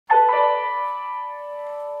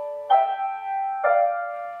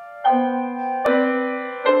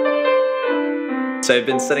So I've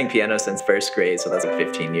been studying piano since first grade, so that's like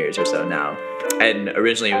 15 years or so now. And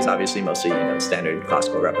originally it was obviously mostly, standard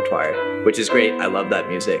classical repertoire, which is great. I love that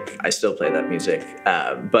music. I still play that music.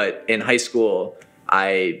 But in high school,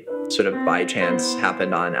 I sort of by chance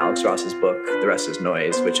happened on Alex Ross's book, The Rest is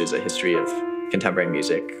Noise, which is a history of contemporary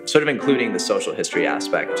music, sort of including the social history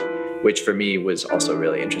aspect, which for me was also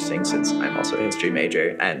really interesting since I'm also a history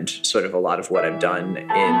major, and sort of a lot of what I've done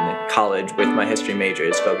in college with my history major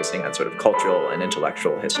is focusing on sort of cultural and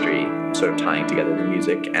intellectual history, sort of tying together the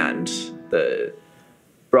music and the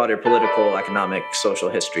broader political, economic, social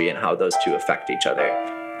history and how those two affect each other.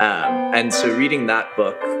 And so reading that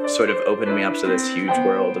book sort of opened me up to this huge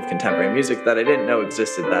world of contemporary music that I didn't know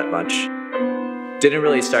existed that much. Didn't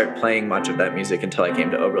really start playing much of that music until I came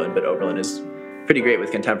to Oberlin, but Oberlin is pretty great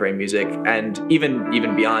with contemporary music, and even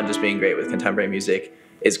beyond just being great with contemporary music,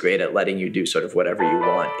 is great at letting you do sort of whatever you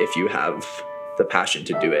want if you have the passion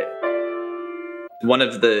to do it. One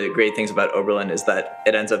of the great things about Oberlin is that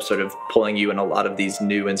it ends up sort of pulling you in a lot of these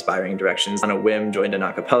new inspiring directions. On a whim, joined an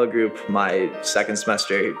a cappella group my second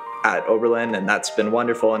semester at Oberlin, and that's been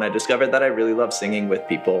wonderful, and I discovered that I really love singing with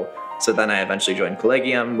people. So then I eventually joined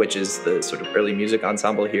Collegium, which is the sort of early music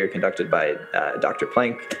ensemble here conducted by Dr.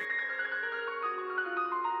 Plank.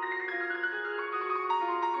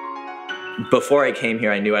 Before I came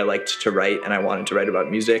here, I knew I liked to write and I wanted to write about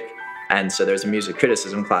music. And so there's a music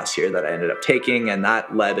criticism class here that I ended up taking, and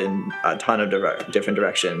that led in a ton of different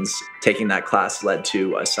directions. Taking that class led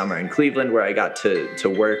to a summer in Cleveland where I got to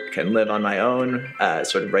work and live on my own,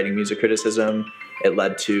 sort of writing music criticism. It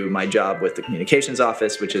led to my job with the communications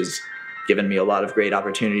office, which has given me a lot of great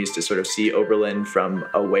opportunities to sort of see Oberlin from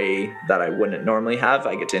a way that I wouldn't normally have.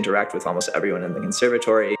 I get to interact with almost everyone in the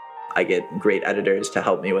conservatory. I get great editors to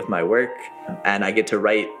help me with my work, and I get to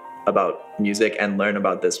write about music and learn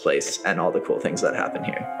about this place and all the cool things that happen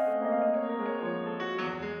here.